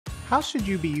How should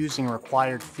you be using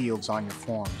required fields on your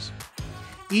forms?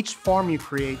 Each form you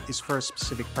create is for a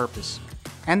specific purpose,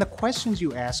 and the questions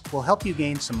you ask will help you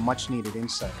gain some much-needed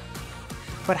insight.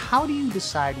 But how do you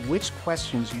decide which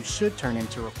questions you should turn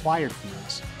into required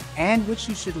fields and which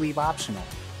you should leave optional?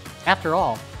 After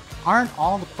all, aren't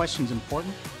all the questions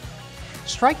important?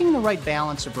 Striking the right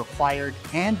balance of required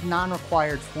and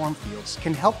non-required form fields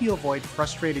can help you avoid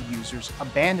frustrated users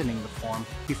abandoning the form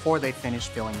before they finish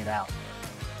filling it out.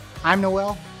 I'm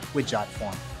Noel with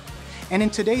Jotform, and in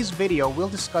today's video we'll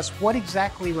discuss what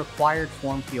exactly required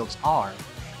form fields are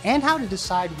and how to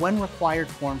decide when required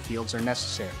form fields are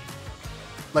necessary.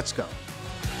 Let's go.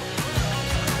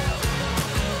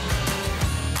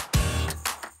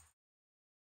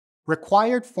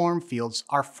 Required form fields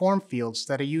are form fields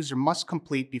that a user must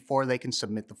complete before they can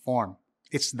submit the form.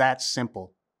 It's that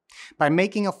simple. By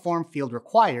making a form field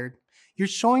required, you're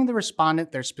showing the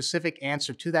respondent their specific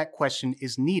answer to that question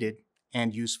is needed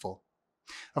and useful.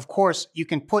 Of course, you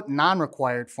can put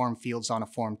non-required form fields on a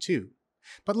form too.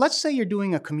 But let's say you're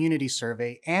doing a community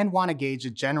survey and want to gauge a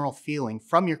general feeling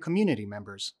from your community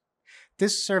members.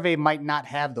 This survey might not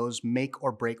have those make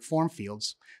or break form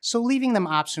fields, so leaving them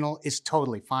optional is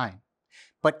totally fine.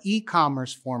 But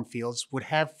e-commerce form fields would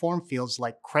have form fields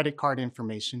like credit card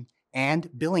information and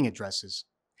billing addresses.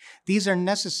 These are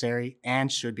necessary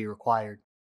and should be required.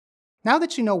 Now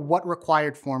that you know what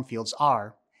required form fields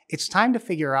are, it's time to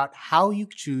figure out how you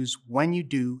choose when you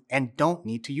do and don't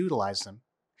need to utilize them.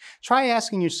 Try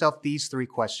asking yourself these three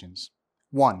questions.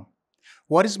 1.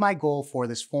 What is my goal for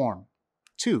this form?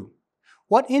 2.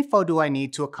 What info do I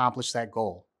need to accomplish that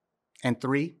goal? And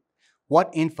 3. What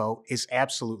info is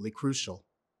absolutely crucial?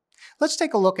 Let's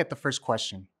take a look at the first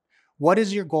question. What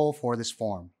is your goal for this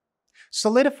form?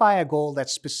 Solidify a goal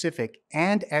that's specific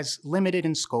and as limited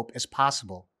in scope as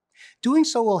possible. Doing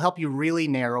so will help you really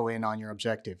narrow in on your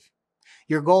objective.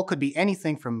 Your goal could be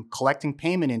anything from collecting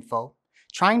payment info,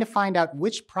 trying to find out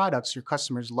which products your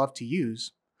customers love to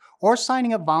use, or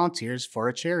signing up volunteers for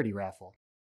a charity raffle.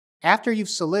 After you've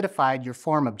solidified your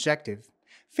form objective,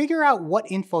 figure out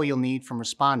what info you'll need from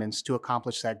respondents to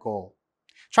accomplish that goal.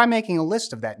 Try making a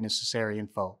list of that necessary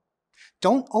info.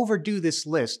 Don't overdo this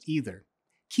list either.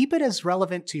 Keep it as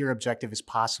relevant to your objective as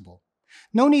possible.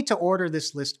 No need to order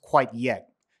this list quite yet.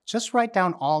 Just write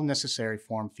down all necessary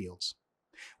form fields.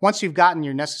 Once you've gotten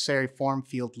your necessary form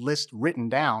field list written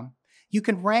down, you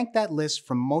can rank that list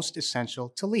from most essential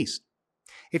to least.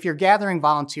 If you're gathering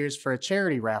volunteers for a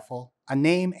charity raffle, a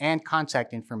name and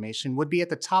contact information would be at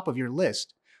the top of your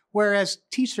list, whereas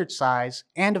t-shirt size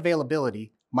and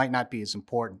availability might not be as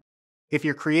important. If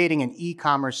you're creating an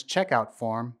e-commerce checkout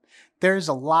form, there's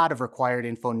a lot of required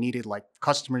info needed like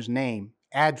customer's name,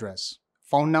 address,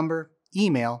 phone number,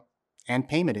 email, and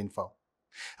payment info.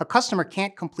 A customer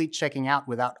can't complete checking out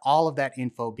without all of that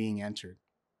info being entered.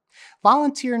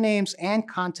 Volunteer names and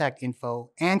contact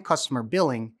info and customer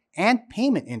billing and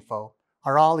payment info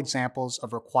are all examples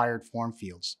of required form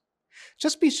fields.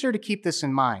 Just be sure to keep this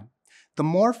in mind. The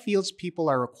more fields people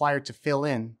are required to fill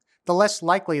in, the less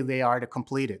likely they are to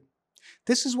complete it.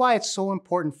 This is why it's so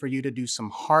important for you to do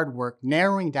some hard work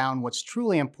narrowing down what's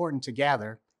truly important to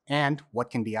gather and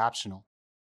what can be optional.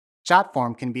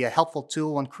 Jotform can be a helpful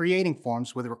tool when creating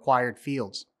forms with required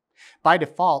fields. By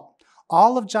default,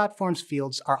 all of Jotform's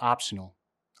fields are optional.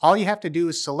 All you have to do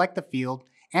is select the field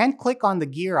and click on the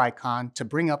gear icon to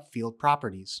bring up field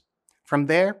properties. From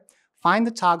there, find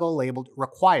the toggle labeled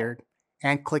Required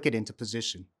and click it into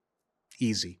position.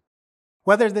 Easy.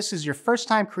 Whether this is your first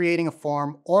time creating a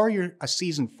form or you're a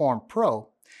seasoned form pro,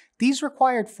 these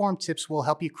required form tips will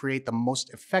help you create the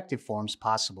most effective forms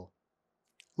possible.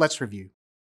 Let's review.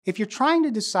 If you're trying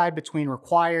to decide between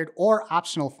required or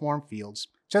optional form fields,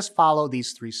 just follow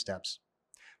these 3 steps.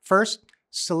 First,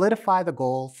 solidify the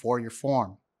goal for your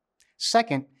form.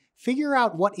 Second, figure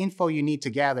out what info you need to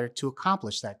gather to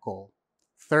accomplish that goal.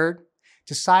 Third,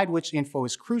 decide which info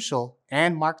is crucial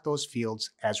and mark those fields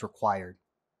as required.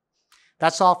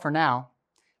 That's all for now.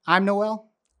 I'm Noel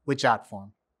with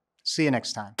Jotform. See you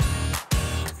next time.